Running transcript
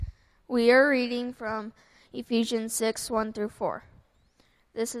We are reading from Ephesians 6:1-4.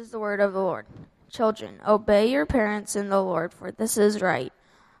 This is the word of the Lord. Children, obey your parents in the Lord, for this is right.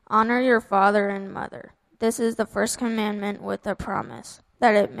 Honor your father and mother. This is the first commandment with a promise,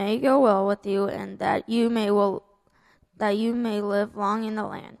 that it may go well with you and that you may live long in the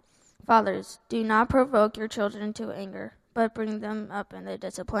land. Fathers, do not provoke your children to anger, but bring them up in the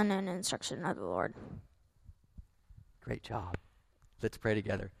discipline and instruction of the Lord. Great job. Let's pray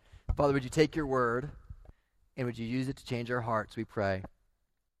together. Father, would you take your word and would you use it to change our hearts, we pray.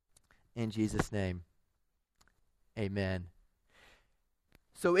 In Jesus' name, amen.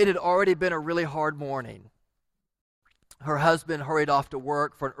 So it had already been a really hard morning. Her husband hurried off to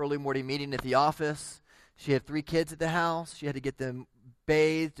work for an early morning meeting at the office. She had 3 kids at the house. She had to get them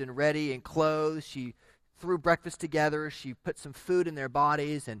bathed and ready and clothed. She threw breakfast together. She put some food in their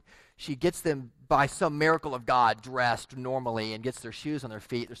bodies, and she gets them, by some miracle of God, dressed normally and gets their shoes on their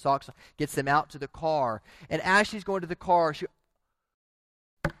feet, their socks on, gets them out to the car. And as she's going to the car,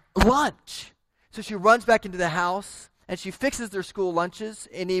 lunch. So she runs back into the house, and she fixes their school lunches.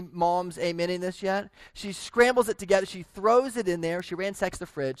 Any moms amening this yet? She scrambles it together. She throws it in there. She ransacks the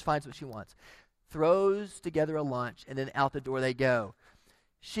fridge, finds what she wants, throws together a lunch, and then out the door they go.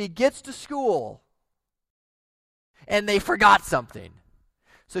 She gets to school, and they forgot something.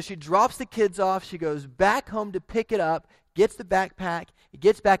 So she drops the kids off. She goes back home to pick it up, gets the backpack,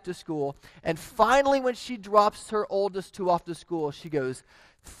 gets back to school, and finally when she drops her oldest 2 off to school, she goes,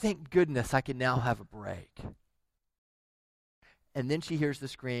 thank goodness I can now have a break. And then she hears the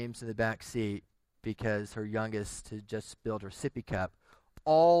screams in the back seat because her youngest had just spilled her sippy cup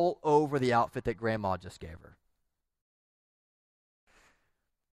all over the outfit that Grandma just gave her.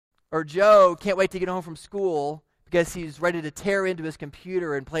 Or Joe can't wait to get home from school because he's ready to tear into his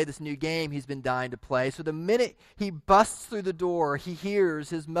computer and play this new game he's been dying to play. So the minute he busts through the door, he hears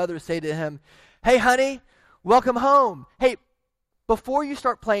his mother say to him, hey, honey, welcome home. Hey, before you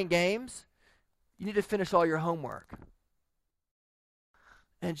start playing games, you need to finish all your homework.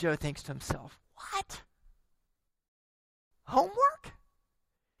 And Joe thinks to himself, what? Homework?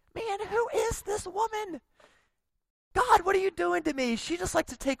 Man, who is this woman? God, what are you doing to me? She just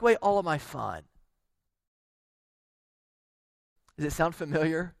likes to take away all of my fun. Does it sound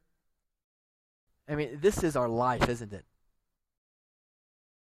familiar? I mean, this is our life, isn't it?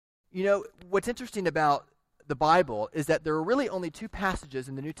 You know, what's interesting about the Bible is that there are really only 2 passages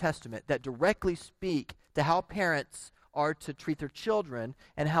in the New Testament that directly speak to how parents are to treat their children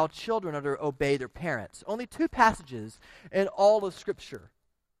and how children are to obey their parents. Only 2 passages in all of Scripture.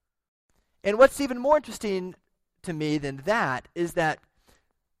 And what's even more interesting to me than that is that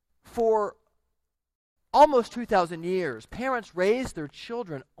for almost 2,000 years, parents raised their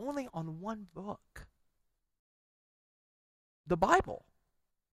children only on one book, the Bible.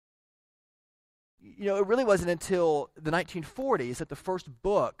 You know, it really wasn't until the 1940s that the first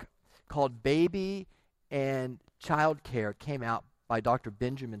book called Baby and Child Care came out by Dr.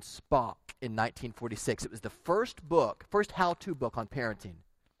 Benjamin Spock in 1946. It was the first how-to book on parenting.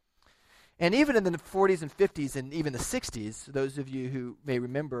 And even in the 40s and 50s and even the 60s, those of you who may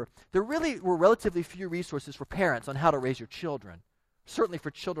remember, there really were relatively few resources for parents on how to raise your children. Certainly for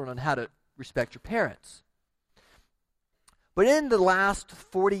children on how to respect your parents. But in the last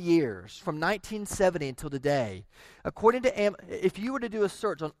 40 years, from 1970 until today, according to if you were to do a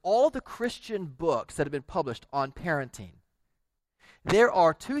search on all the Christian books that have been published on parenting, there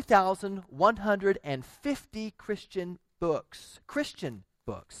are 2,150 Christian books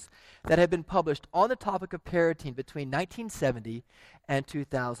that have been published on the topic of parenting between 1970 and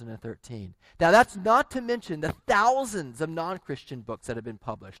 2013. Now, that's not to mention the thousands of non-Christian books that have been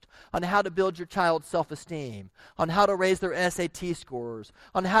published on how to build your child's self-esteem, on how to raise their SAT scores,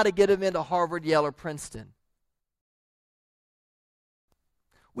 on how to get them into Harvard, Yale, or Princeton.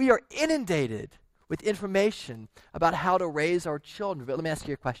 We are inundated with information about how to raise our children. But let me ask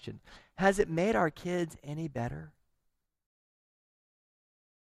you a question. Has it made our kids any better?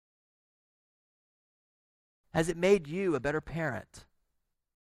 Has it made you a better parent?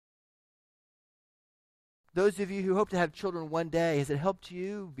 Those of you who hope to have children one day, has it helped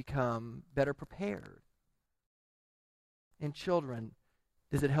you become better prepared? And children,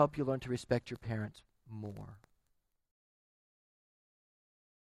 does it help you learn to respect your parents more?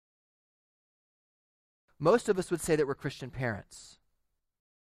 Most of us would say that we're Christian parents.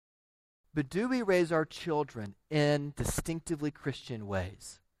 But do we raise our children in distinctively Christian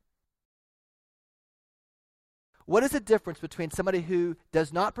ways? What is the difference between somebody who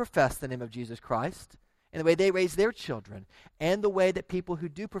does not profess the name of Jesus Christ and the way they raise their children, and the way that people who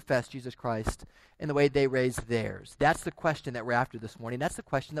do profess Jesus Christ and the way they raise theirs. That's the question that we're after this morning. That's the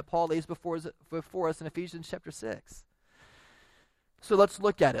question that Paul lays before us in Ephesians chapter 6. So let's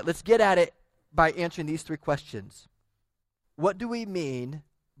look at it. Let's get at it by answering these three questions. What do we mean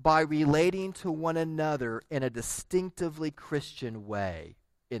by relating to one another in a distinctively Christian way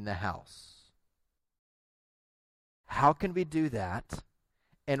in the house? How can we do that?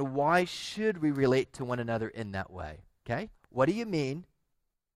 And why should we relate to one another in that way? Okay? What do you mean?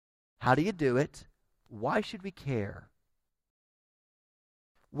 How do you do it? Why should we care?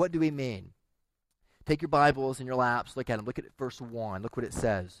 What do we mean? Take your Bibles in your laps, look at them. Look at verse 1. Look what it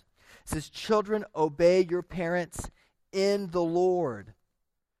says. It says, "Children, obey your parents in the Lord."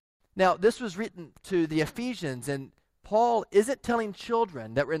 Now, this was written to the Ephesians, and Paul isn't telling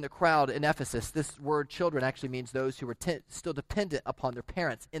children that were in the crowd in Ephesus. This word children actually means those who were still dependent upon their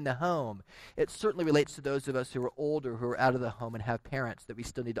parents in the home. It certainly relates to those of us who are older, who are out of the home and have parents that we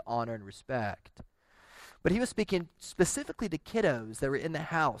still need to honor and respect. But he was speaking specifically to kiddos that were in the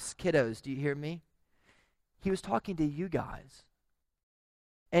house. Kiddos, do you hear me? He was talking to you guys.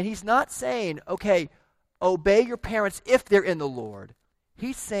 And he's not saying, okay, obey your parents if they're in the Lord.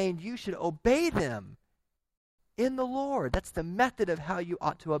 He's saying you should obey them in the Lord. That's the method of how you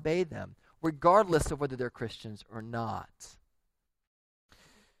ought to obey them, regardless of whether they're Christians or not.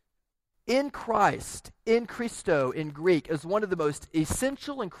 In Christ, in Christo, in Greek, is one of the most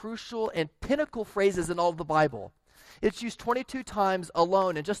essential and crucial and pinnacle phrases in all of the Bible. It's used 22 times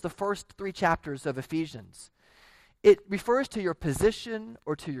alone in just the first 3 chapters of Ephesians. It refers to your position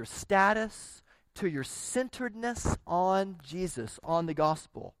or to your status, to your centeredness on Jesus, on the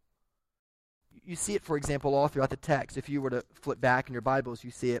gospel. You see it, for example, all throughout the text. If you were to flip back in your Bibles,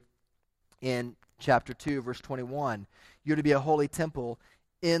 you see it in chapter 2, verse 21. You're to be a holy temple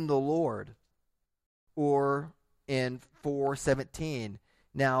in the Lord. Or in 4:17.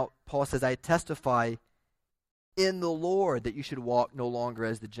 Now, Paul says, I testify in the Lord that you should walk no longer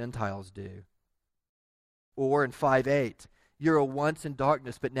as the Gentiles do. Or in 5:8. You're once in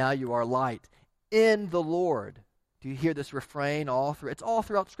darkness, but now you are light in the Lord. Do you hear this refrain all through? It's all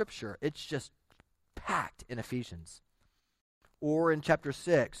throughout Scripture. It's just packed in Ephesians. Or in chapter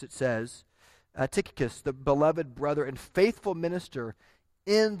 6, it says, Tychicus, the beloved brother and faithful minister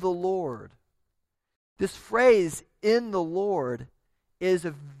in the Lord. This phrase, in the Lord, is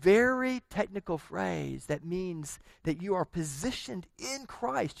a very technical phrase that means that you are positioned in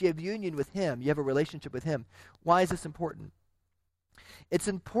Christ. You have union with Him. You have a relationship with Him. Why is this important? It's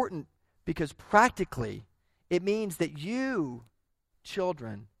important because practically it means that you,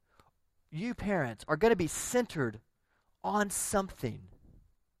 children, you parents, are going to be centered on something.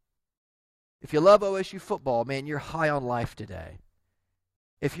 If you love OSU football, man, you're high on life today.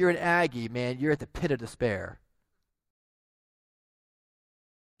 If you're an Aggie, man, you're at the pit of despair.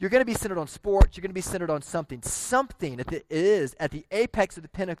 You're going to be centered on sports. You're going to be centered on something. Something that is at the apex of the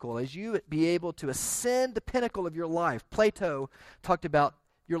pinnacle as you be able to ascend the pinnacle of your life. Plato talked about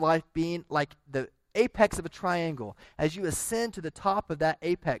your life being like the apex of a triangle. As you ascend to the top of that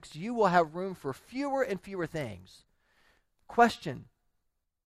apex, you will have room for fewer and fewer things. Question: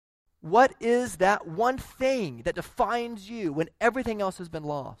 what is that one thing that defines you when everything else has been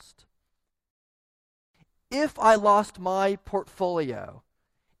lost? If I lost my portfolio,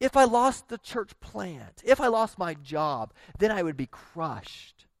 if I lost the church plant, if I lost my job, then I would be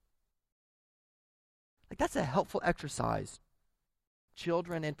crushed. Like, that's a helpful exercise,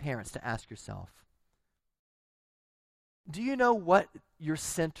 children and parents, to ask yourself. Do you know what you're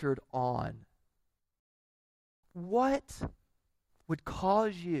centered on? What would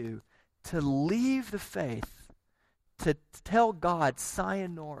cause you to leave the faith, to tell God,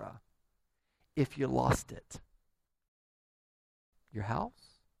 sayonara, if you lost it? Your house?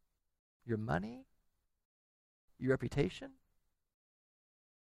 Your money? Your reputation?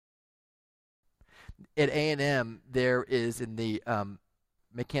 At A&M, there is, in the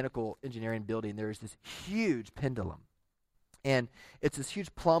mechanical engineering building, there is this huge pendulum. And it's this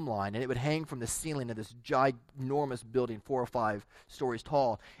huge plumb line, and it would hang from the ceiling of this ginormous building, 4 or 5 stories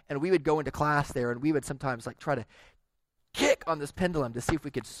tall. And we would go into class there, and we would sometimes try to kick on this pendulum to see if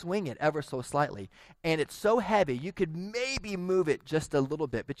we could swing it ever so slightly. And it's so heavy, you could maybe move it just a little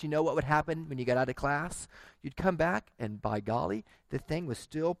bit. But you know what would happen when you got out of class? You'd come back, and by golly, the thing was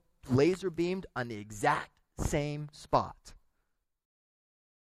still laser beamed on the exact same spot.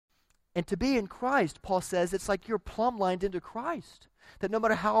 And to be in Christ, Paul says, it's like you're plumb lined into Christ. That no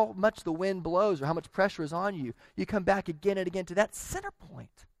matter how much the wind blows or how much pressure is on you, you come back again and again to that center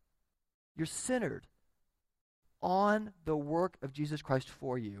point. You're centered on the work of Jesus Christ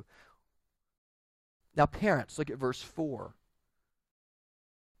for you. Now, parents, look at verse 4.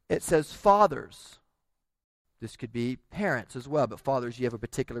 It says, fathers. This could be parents as well, but fathers, you have a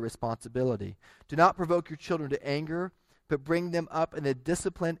particular responsibility. Do not provoke your children to anger, but bring them up in the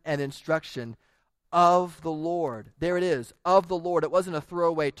discipline and instruction of the Lord. There it is, of the Lord. It wasn't a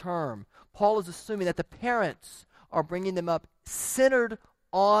throwaway term. Paul is assuming that the parents are bringing them up centered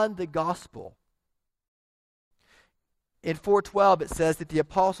on the gospel. In 4:12, it says that the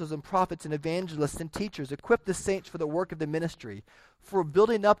apostles and prophets and evangelists and teachers equip the saints for the work of the ministry, for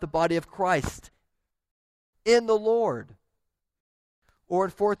building up the body of Christ in the Lord. Or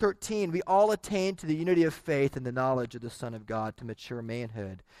in 4:13, we all attain to the unity of faith and the knowledge of the Son of God, to mature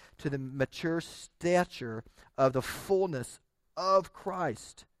manhood, to the mature stature of the fullness of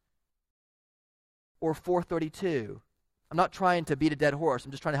Christ. Or 4:32, I'm not trying to beat a dead horse,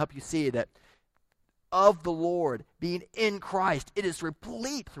 I'm just trying to help you see that of the Lord, being in Christ, it is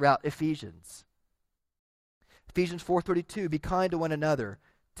replete throughout Ephesians. Ephesians 4:32, be kind to one another,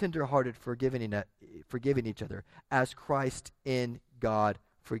 tenderhearted, forgiving each other, as Christ in God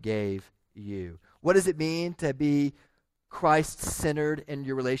forgave you. What does it mean to be Christ-centered in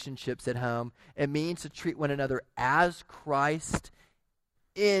your relationships at home? It means to treat one another as Christ,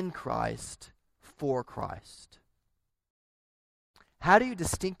 in Christ, for Christ. How do you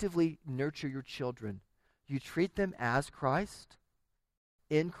distinctively nurture your children? You treat them as Christ,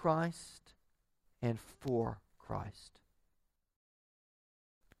 in Christ, and for Christ.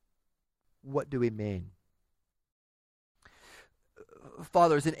 What do we mean?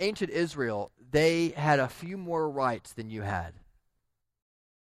 Fathers, in ancient Israel, they had a few more rights than you had.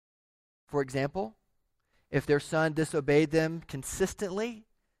 For example, if their son disobeyed them consistently,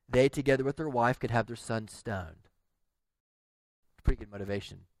 they, together with their wife, could have their son stoned. Pretty good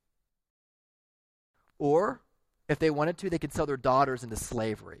motivation. Or, if they wanted to, they could sell their daughters into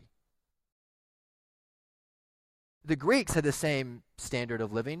slavery. The Greeks had the same standard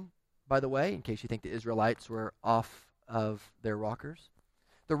of living, by the way, in case you think the Israelites were off of their rockers.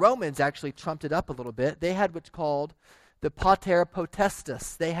 The Romans actually trumped it up a little bit. They had what's called the pater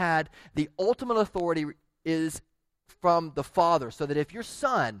potestas. They had the ultimate authority is from the father, so that if your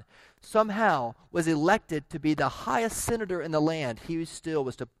son somehow was elected to be the highest senator in the land, he still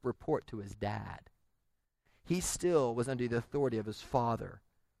was to report to his dad. He still was under the authority of his father.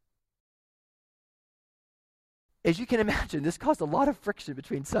 As you can imagine, this caused a lot of friction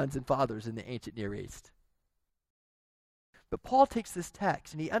between sons and fathers in the ancient Near East. But Paul takes this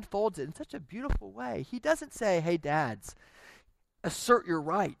text and he unfolds it in such a beautiful way. He doesn't say, hey, dads, assert your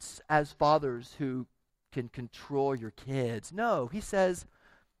rights as fathers who can control your kids. No, he says,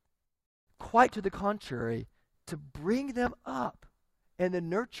 quite to the contrary, to bring them up in the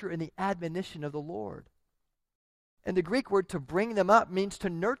nurture and the admonition of the Lord. And the Greek word to bring them up means to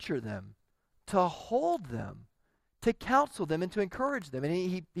nurture them, to hold them, to counsel them, and to encourage them. And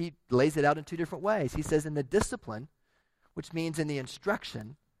he lays it out in two different ways. He says in the discipline, which means in the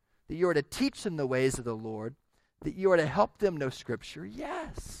instruction, that you are to teach them the ways of the Lord, that you are to help them know Scripture.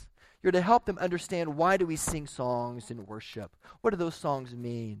 Yes. You're to help them understand, why do we sing songs in worship? What do those songs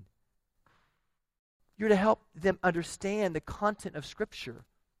mean? You're to help them understand the content of Scripture.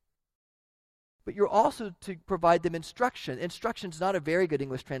 But you're also to provide them instruction. Instruction is not a very good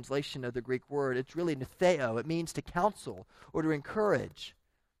English translation of the Greek word. It's really netheo. It means to counsel or to encourage.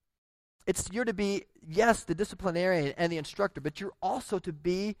 You're to be, yes, the disciplinarian and the instructor, but you're also to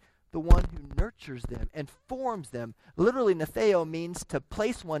be the one who nurtures them and forms them. Literally, netheo means to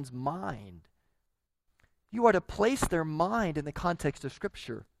place one's mind. You are to place their mind in the context of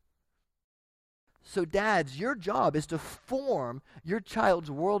Scripture. So dads, your job is to form your child's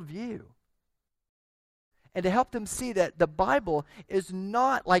worldview and to help them see that the Bible is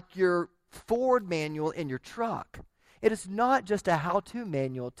not like your Ford manual in your truck. It is not just a how-to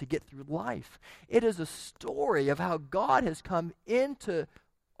manual to get through life. It is a story of how God has come into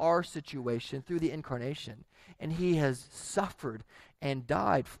our situation through the incarnation, and he has suffered and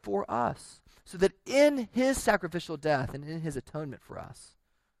died for us, so that in his sacrificial death and in his atonement for us,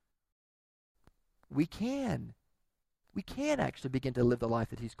 we can actually begin to live the life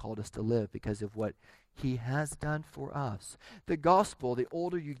that he's called us to live because of what he has done for us. The gospel, the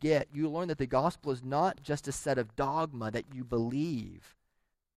older you get, you learn that the gospel is not just a set of dogma that you believe.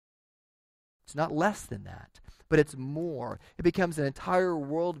 It's not less than that, but it's more. It becomes an entire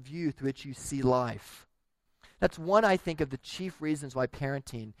worldview through which you see life. That's one, I think, of the chief reasons why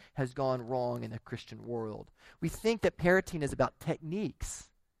parenting has gone wrong in the Christian world. We think that parenting is about techniques.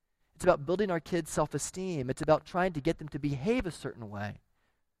 It's about building our kids' self-esteem. It's about trying to get them to behave a certain way.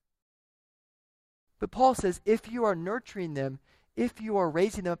 But Paul says, if you are nurturing them, if you are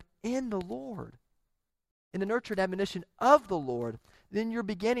raising them up in the Lord, in the nurture and admonition of the Lord, then you're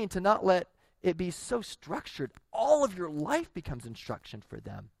beginning to not let it be so structured. All of your life becomes instruction for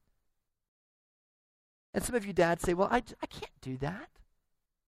them. And some of you dads say, well, I can't do that.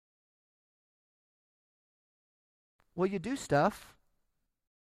 Well, you do stuff.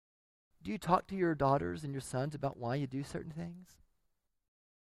 Do you talk to your daughters and your sons about why you do certain things?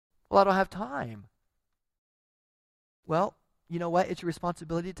 Well, I don't have time. Well, you know what? It's your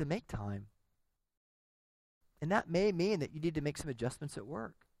responsibility to make time. And that may mean that you need to make some adjustments at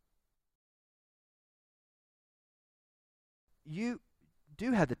work. You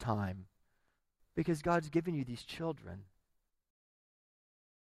do have the time because God's given you these children.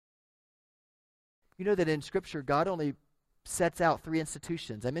 You know that in Scripture, God only sets out 3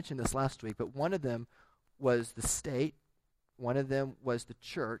 institutions. I mentioned this last week, but one of them was the state, one of them was the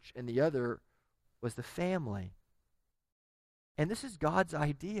church, and the other was the family. And this is God's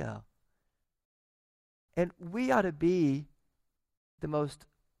idea. And we ought to be the most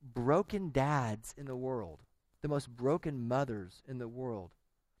broken dads in the world, the most broken mothers in the world,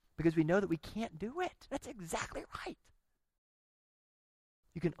 because we know that we can't do it. That's exactly right.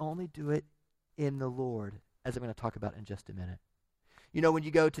 You can only do it in the Lord, as I'm going to talk about in just a minute. You know, when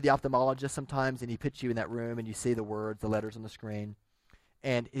you go to the ophthalmologist sometimes and he puts you in that room and you see the words, the letters on the screen,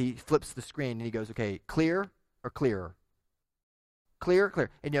 and he flips the screen and he goes, okay, clear or clearer? Clear, clear.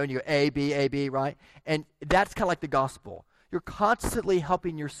 And, you know, and you go A, B, right? And that's kind of like the gospel. You're constantly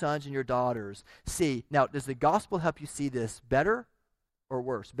helping your sons and your daughters see. Now, does the gospel help you see this better or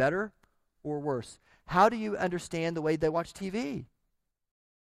worse? Better or worse? How do you understand the way they watch TV?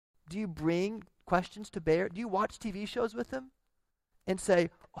 Do you bring questions to bear? Do you watch TV shows with them and say,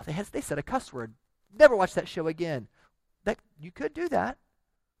 oh, they said a cuss word. Never watch that show again. That you could do that.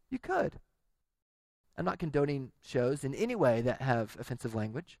 You could. I'm not condoning shows in any way that have offensive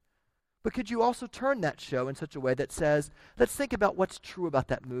language. But could you also turn that show in such a way that says, let's think about what's true about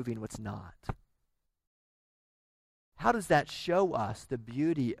that movie and what's not? How does that show us the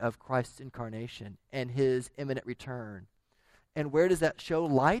beauty of Christ's incarnation and his imminent return? And where does that show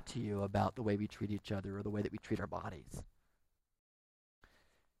lie to you about the way we treat each other or the way that we treat our bodies?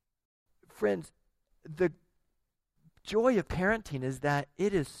 Friends, the joy of parenting is that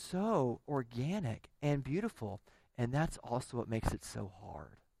it is so organic and beautiful, and that's also what makes it so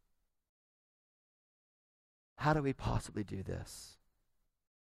hard. How do we possibly do this?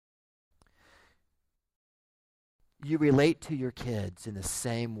 You relate to your kids in the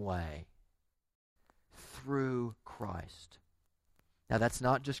same way through Christ. Now, that's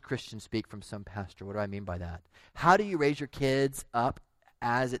not just Christian speak from some pastor. What do I mean by that? How do you raise your kids up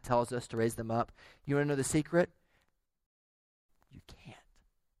as it tells us to raise them up? You want to know the secret? You can't.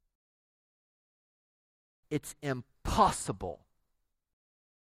 It's impossible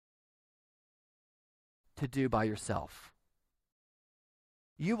to do by yourself.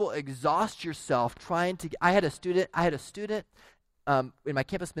 You will exhaust yourself trying to. I had a student in my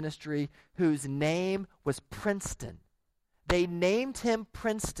campus ministry whose name was Princeton. They named him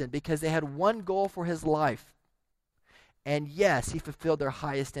Princeton because they had one goal for his life. And yes, he fulfilled their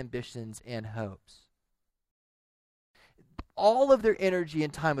highest ambitions and hopes. All of their energy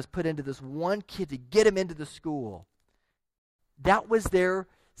and time was put into this one kid to get him into the school. That was their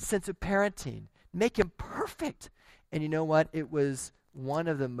sense of parenting. Make him perfect. And you know what? It was one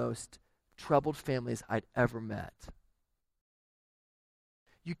of the most troubled families I'd ever met.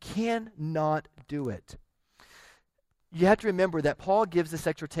 You cannot do it. You have to remember that Paul gives this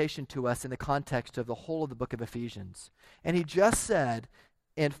exhortation to us in the context of the whole of the book of Ephesians. And he just said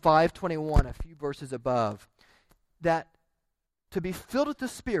in 5:21, a few verses above, that to be filled with the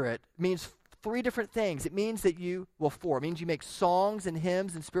Spirit means 3 different things. It means that four. It means you make songs and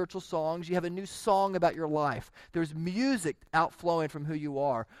hymns and spiritual songs. You have a new song about your life. There's music outflowing from who you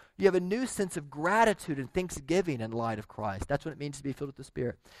are. You have a new sense of gratitude and thanksgiving in light of Christ. That's what it means to be filled with the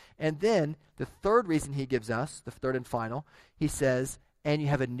Spirit. And then the third reason he gives us, the third and final, he says, and you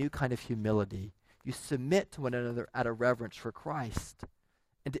have a new kind of humility. You submit to one another out of reverence for Christ.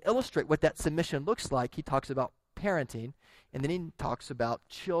 And to illustrate what that submission looks like, he talks about parenting, and then he talks about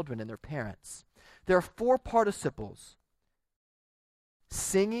children and their parents. There are 4 participles: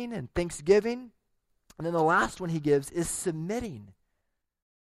 singing and thanksgiving, and then the last one he gives is submitting,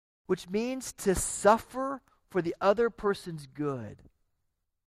 which means to suffer for the other person's good.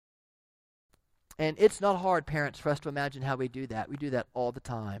 And it's not hard, parents, for us to imagine how we do that. We do that all the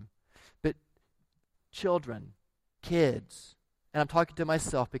time. But children, kids, and I'm talking to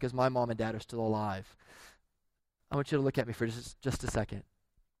myself because my mom and dad are still alive. I want you to look at me for just a second.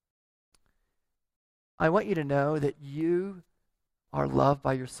 I want you to know that you are loved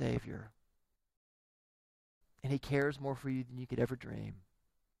by your Savior. And he cares more for you than you could ever dream.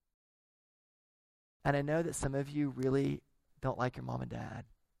 And I know that some of you really don't like your mom and dad.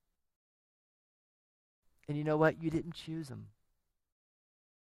 And you know what? You didn't choose them.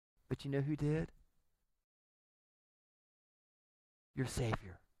 But you know who did? Your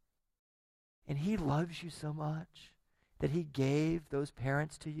Savior. And he loves you so much that he gave those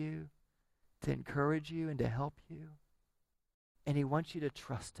parents to you to encourage you and to help you. And he wants you to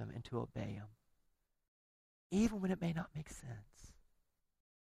trust him and to obey him, even when it may not make sense.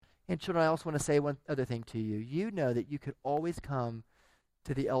 And children, I also want to say one other thing to you. You know that you could always come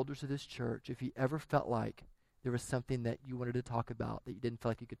to the elders of this church if you ever felt like there was something that you wanted to talk about that you didn't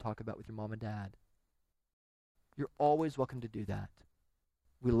feel like you could talk about with your mom and dad. You're always welcome to do that.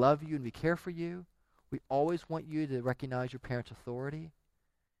 We love you and we care for you. We always want you to recognize your parents' authority,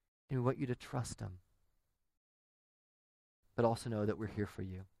 and we want you to trust them. But also know that we're here for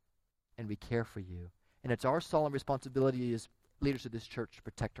you, and we care for you. And it's our solemn responsibility as leaders of this church to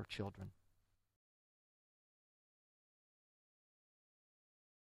protect our children.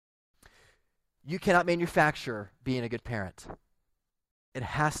 You cannot manufacture being a good parent. It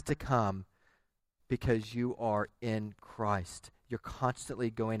has to come because you are in Christ. You're constantly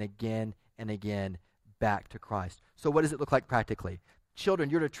going again and again back to Christ. So what does it look like practically? Children,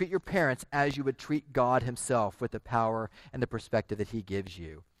 you're to treat your parents as you would treat God himself, with the power and the perspective that he gives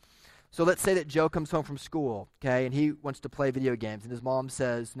you. So let's say that Joe comes home from school, okay, and he wants to play video games, and his mom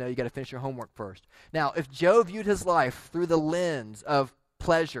says, no, you got to finish your homework first. Now, if Joe viewed his life through the lens of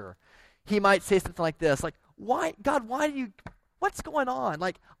pleasure, he might say something like this, like, why, God, what's going on?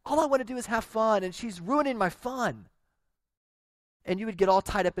 Like, all I want to do is have fun, and she's ruining my fun. And you would get all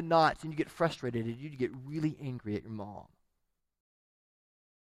tied up in knots, and you get frustrated, and you'd get really angry at your mom.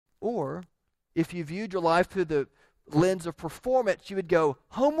 Or, if you viewed your life through the lens of performance, you would go,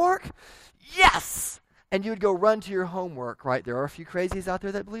 homework? Yes! And you would go run to your homework, right? There are a few crazies out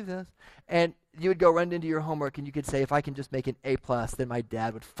there that believe this. And you would go run into your homework, and you could say, if I can just make an A+, then my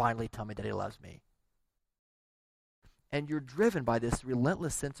dad would finally tell me that he loves me. And you're driven by this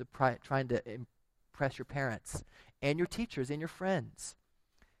relentless sense of trying to impress your parents and your teachers and your friends.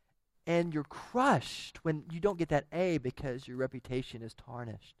 And you're crushed when you don't get that A because your reputation is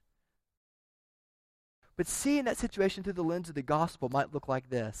tarnished. But seeing that situation through the lens of the gospel might look like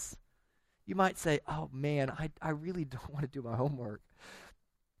this. You might say, oh man, I really don't want to do my homework.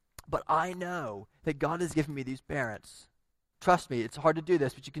 But I know that God has given me these parents. Trust me, it's hard to do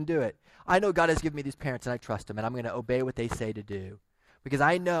this, but you can do it. I know God has given me these parents, and I trust them, and I'm going to obey what they say to do. Because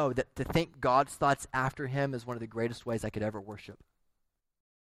I know that to think God's thoughts after him is one of the greatest ways I could ever worship.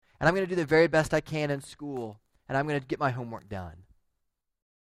 And I'm going to do the very best I can in school, and I'm going to get my homework done.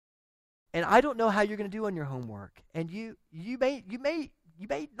 And I don't know how you're going to do on your homework. And you may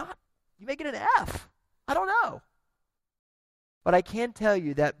get an F. I don't know. But I can tell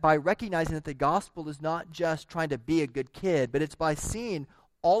you that by recognizing that the gospel is not just trying to be a good kid, but it's by seeing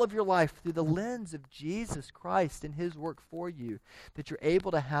all of your life through the lens of Jesus Christ and his work for you, that you're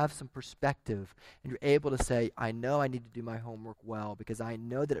able to have some perspective, and you're able to say, I know I need to do my homework well because I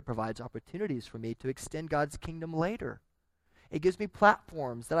know that it provides opportunities for me to extend God's kingdom later. It gives me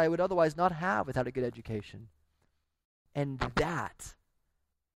platforms that I would otherwise not have without a good education. And that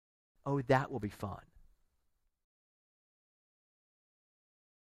will be fun.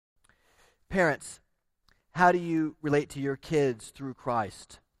 Parents, how do you relate to your kids through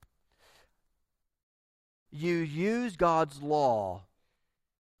Christ? You use God's law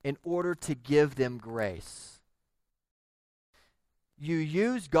in order to give them grace. You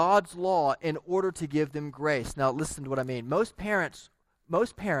use God's law in order to give them grace. Now listen to what I mean. Most parents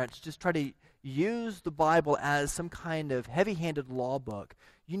just try to use the Bible as some kind of heavy-handed law book.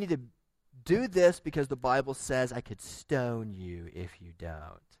 You need to do this because the Bible says I could stone you if you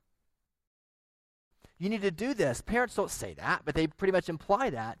don't. You need to do this. Parents don't say that, but they pretty much imply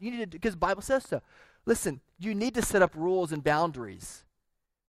that. You need to, because the Bible says so. Listen, you need to set up rules and boundaries.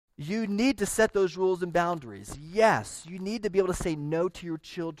 You need to set those rules and boundaries. Yes, you need to be able to say no to your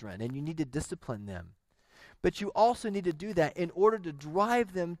children, and you need to discipline them. But you also need to do that in order to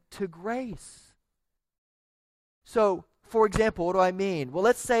drive them to grace. So, for example, what do I mean? Well,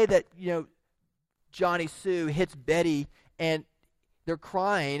 let's say that, Johnny Sue hits Betty, and they're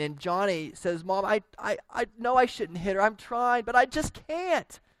crying, and Johnny says, Mom, I know I shouldn't hit her. I'm trying, but I just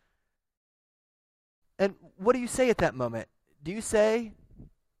can't. And what do you say at that moment? Do you say,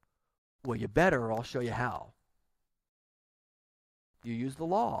 well, you better, or I'll show you how? You use the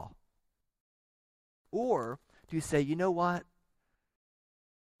law. Or do you say, you know what?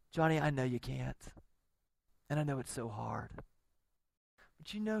 Johnny, I know you can't. And I know it's so hard.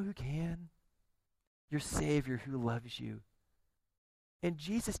 But you know who can? your Savior who loves you. And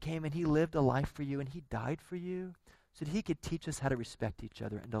Jesus came and he lived a life for you and he died for you so that he could teach us how to respect each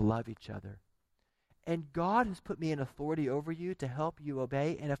other and to love each other. And God has put me in authority over you to help you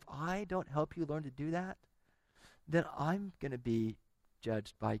obey. And if I don't help you learn to do that, then I'm going to be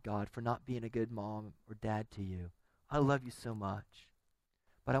judged by God for not being a good mom or dad to you. I love you so much.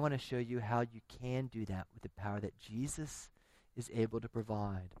 But I want to show you how you can do that with the power that Jesus is able to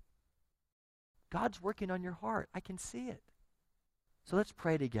provide. God's working on your heart. I can see it. So let's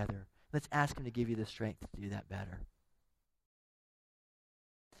pray together. Let's ask him to give you the strength to do that better.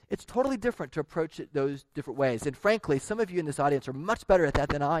 It's totally different to approach it those different ways. And frankly, some of you in this audience are much better at that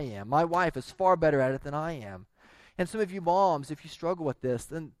than I am. My wife is far better at it than I am. And some of you moms, if you struggle with this,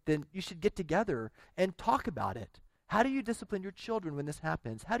 then you should get together and talk about it. How do you discipline your children when this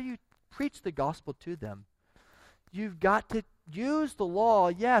happens? How do you preach the gospel to them? You've got to use the law,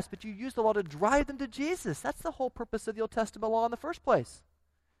 yes, but you use the law to drive them to Jesus. That's the whole purpose of the Old Testament law in the first place.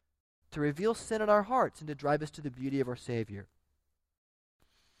 To reveal sin in our hearts and to drive us to the beauty of our Savior.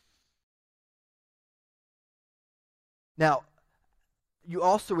 Now, you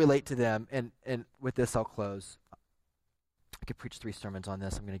also relate to them, and with this I'll close. I could preach 3 sermons on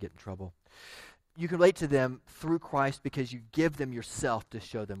this. I'm going to get in trouble. You can relate to them through Christ because you give them yourself to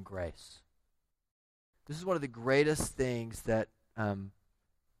show them grace. This is one of the greatest things that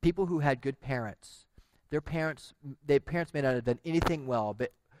people who had good parents, their parents may not have done anything well,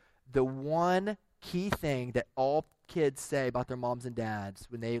 but the one key thing that all kids say about their moms and dads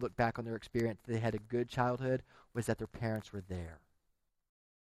when they look back on their experience, they had a good childhood, was that their parents were there.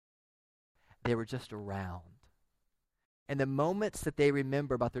 They were just around. And the moments that they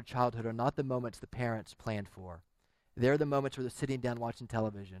remember about their childhood are not the moments the parents planned for. They're the moments where they're sitting down watching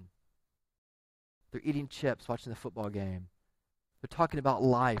television. They're eating chips, watching the football game. They're talking about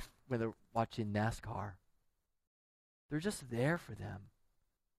life when they're watching NASCAR. They're just there for them.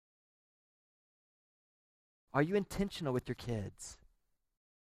 Are you intentional with your kids?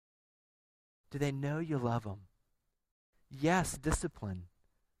 Do they know you love them? Yes, discipline,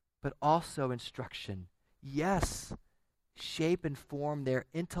 but also instruction. Yes, shape and form their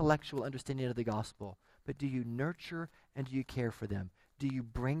intellectual understanding of the gospel. But do you nurture and do you care for them? Do you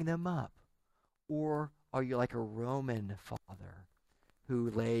bring them up? Or are you like a Roman father who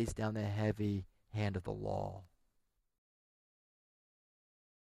lays down the heavy hand of the law?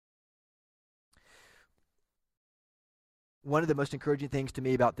 One of the most encouraging things to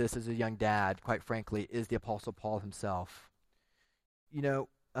me about this as a young dad, quite frankly, is the Apostle Paul himself. You know,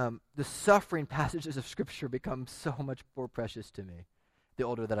 the suffering passages of Scripture become so much more precious to me the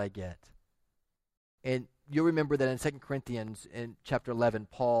older that I get. And you'll remember that in 2 Corinthians, in chapter 11,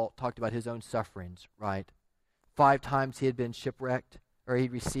 Paul talked about his own sufferings, right? 5 times he had been shipwrecked, or he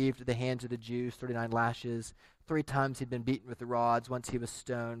received at the hands of the Jews 39 lashes. 3 times he'd been beaten with the rods. Once he was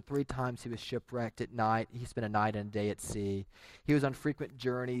stoned. 3 times he was shipwrecked at night. He spent a night and a day at sea. He was on frequent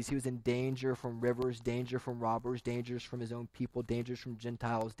journeys. He was in danger from rivers, danger from robbers, dangers from his own people, dangers from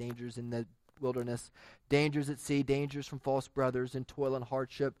Gentiles, dangers in the wilderness, dangers at sea, dangers from false brothers, and toil and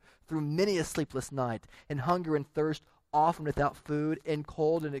hardship, through many a sleepless night, and hunger and thirst, often without food, and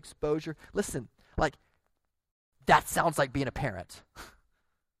cold and exposure. Listen, like, that sounds like being a parent.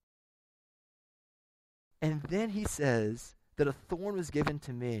 And then he says that a thorn was given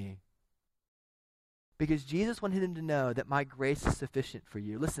to me because Jesus wanted him to know that my grace is sufficient for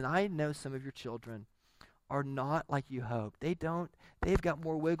you. Listen, I know some of your children are not like you hope. They've got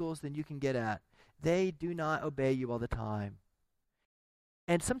more wiggles than you can get at. They do not obey you all the time.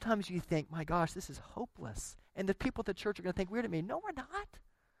 And sometimes you think, my gosh, this is hopeless. And the people at the church are going to think weird at me. No, we're not.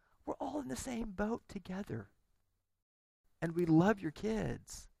 We're all in the same boat together. And we love your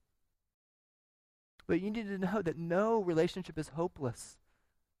kids. But you need to know that no relationship is hopeless.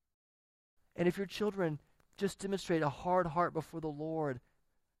 And if your children just demonstrate a hard heart before the Lord,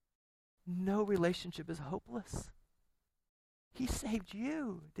 no relationship is hopeless. He saved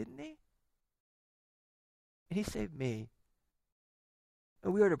you, didn't he? And he saved me.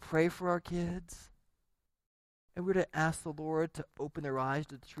 And we are to pray for our kids. And we're to ask the Lord to open their eyes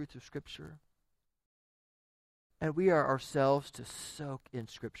to the truth of Scripture. And we are ourselves to soak in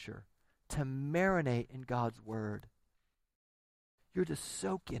Scripture, to marinate in God's Word. You're to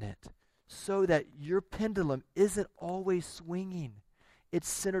soak in it so that your pendulum isn't always swinging. It's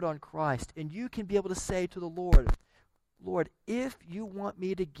centered on Christ. And you can be able to say to the Lord, Lord, if you want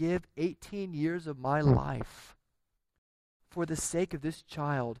me to give 18 years of my life for the sake of this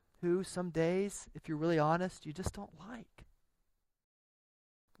child who some days, if you're really honest, you just don't like,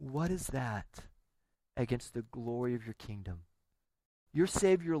 what is that against the glory of your kingdom? Your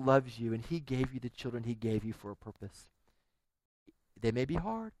Savior loves you, and he gave you the children he gave you for a purpose. They may be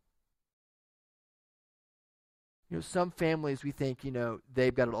hard. Some families we think,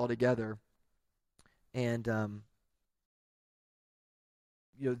 they've got it all together. And,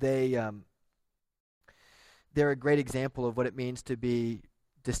 they're a great example of what it means to be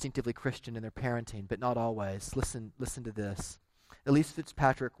distinctively Christian in their parenting, but not always. Listen to this. Elyse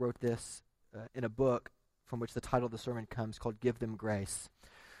Fitzpatrick wrote this in a book from which the title of the sermon comes, called Give Them Grace.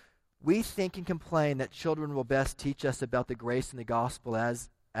 We think and complain that children will best teach us about the grace and the gospel as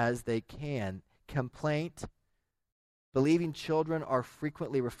they can. Complaint, believing children are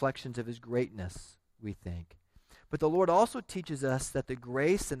frequently reflections of his greatness, we think. But the Lord also teaches us that the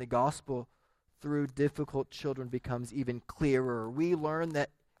grace and the gospel through difficult children becomes even clearer. We learn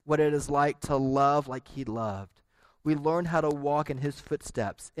that what it is like to love like he loved. We learn how to walk in his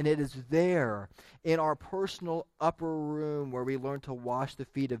footsteps, and it is there in our personal upper room where we learn to wash the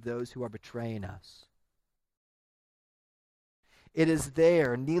feet of those who are betraying us. It is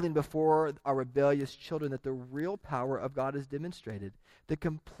there, kneeling before our rebellious children, that the real power of God is demonstrated. The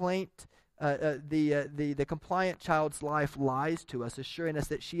compliant child's life lies to us, assuring us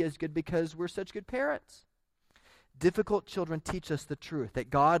that she is good because we're such good parents. Difficult children teach us the truth, that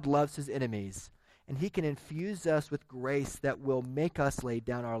God loves his enemies, and he can infuse us with grace that will make us lay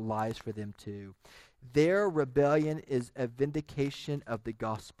down our lives for them too. Their rebellion is a vindication of the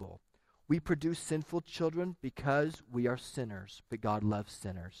gospel. We produce sinful children because we are sinners, but God loves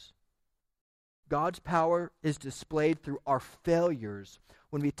sinners. God's power is displayed through our failures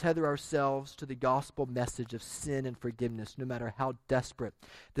when we tether ourselves to the gospel message of sin and forgiveness, no matter how desperate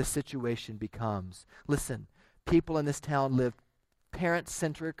the situation becomes. Listen, people in this town live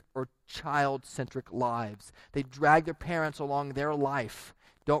parent-centric or child-centric lives. They drag their parents along their life,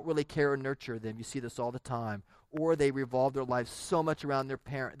 don't really care or nurture them. You see this all the time. Or they revolve their lives so much around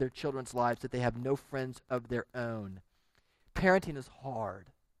their children's lives that they have no friends of their own. Parenting is hard.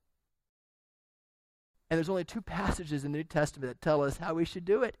 And there's only 2 passages in the New Testament that tell us how we should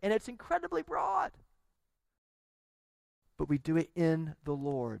do it, and it's incredibly broad. But we do it in the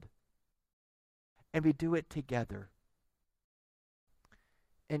Lord. And we do it together.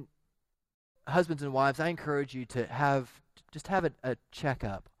 And husbands and wives, I encourage you to have a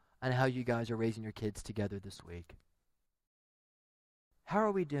checkup on how you guys are raising your kids together this week. How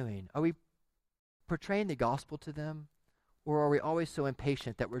are we doing? Are we portraying the gospel to them? Or are we always so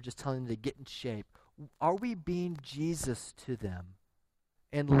impatient that we're just telling them to get in shape? Are we being Jesus to them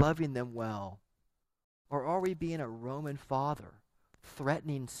and loving them well? Or are we being a Roman father,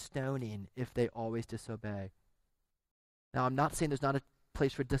 threatening stoning if they always disobey? Now, I'm not saying there's not a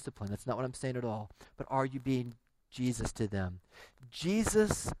place for discipline. That's not what I'm saying at all. But are you being Jesus to them?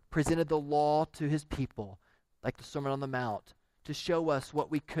 Jesus presented the law to his people, like the Sermon on the Mount, to show us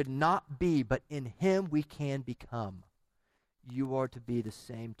what we could not be, but in him we can become. You are to be the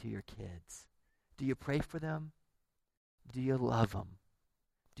same to your kids. Do you pray for them? Do you love them?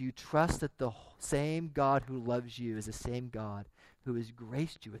 Do you trust that the same God who loves you is the same God who has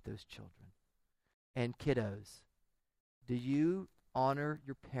graced you with those children? And kiddos, do you honor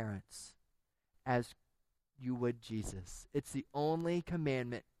your parents as you would Jesus? It's the only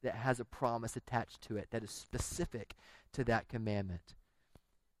commandment that has a promise attached to it that is specific to that commandment.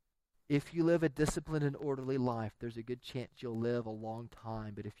 If you live a disciplined and orderly life, there's a good chance you'll live a long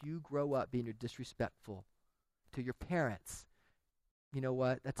time. But if you grow up being disrespectful to your parents, you know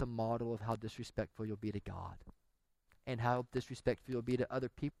what? That's a model of how disrespectful you'll be to God and how disrespectful you'll be to other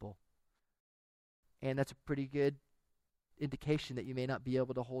people. And that's a pretty good indication that you may not be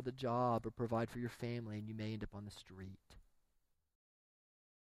able to hold a job or provide for your family, and you may end up on the street.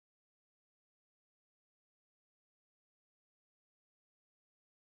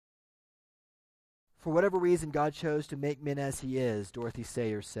 For whatever reason, God chose to make men as he is, Dorothy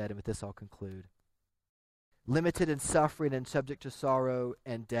Sayers said, and with this I'll conclude. Limited in suffering and subject to sorrow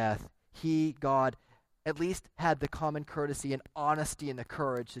and death, he, God, at least had the common courtesy and honesty and the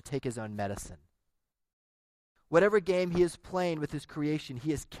courage to take his own medicine. Whatever game he is playing with his creation, he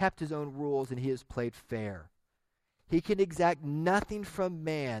has kept his own rules and he has played fair. He can exact nothing from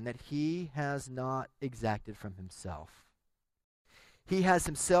man that he has not exacted from himself. He has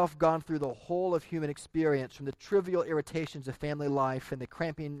himself gone through the whole of human experience, from the trivial irritations of family life and the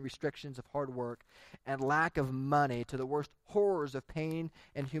cramping restrictions of hard work and lack of money to the worst horrors of pain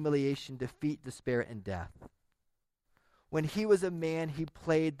and humiliation, defeat, despair, and death. When he was a man, he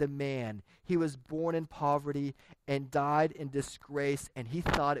played the man. He was born in poverty and died in disgrace, and he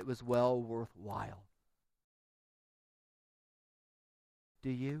thought it was well worthwhile.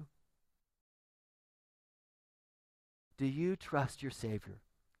 Do you? Do you trust your Savior?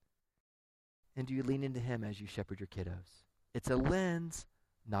 And do you lean into him as you shepherd your kiddos? It's a lens,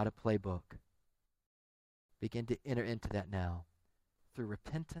 not a playbook. Begin to enter into that now through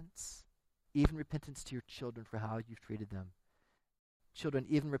repentance, even repentance to your children for how you've treated them. Children,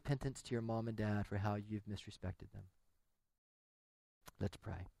 even repentance to your mom and dad for how you've misrespected them. Let's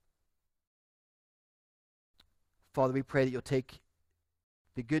pray. Father, we pray that you'll take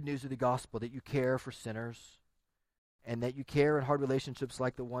the good news of the gospel, that you care for sinners, and that you care in hard relationships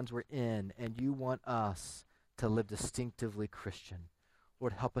like the ones we're in, and you want us to live distinctively Christian.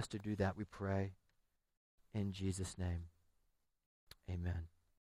 Lord, help us to do that, we pray. In Jesus' name, amen.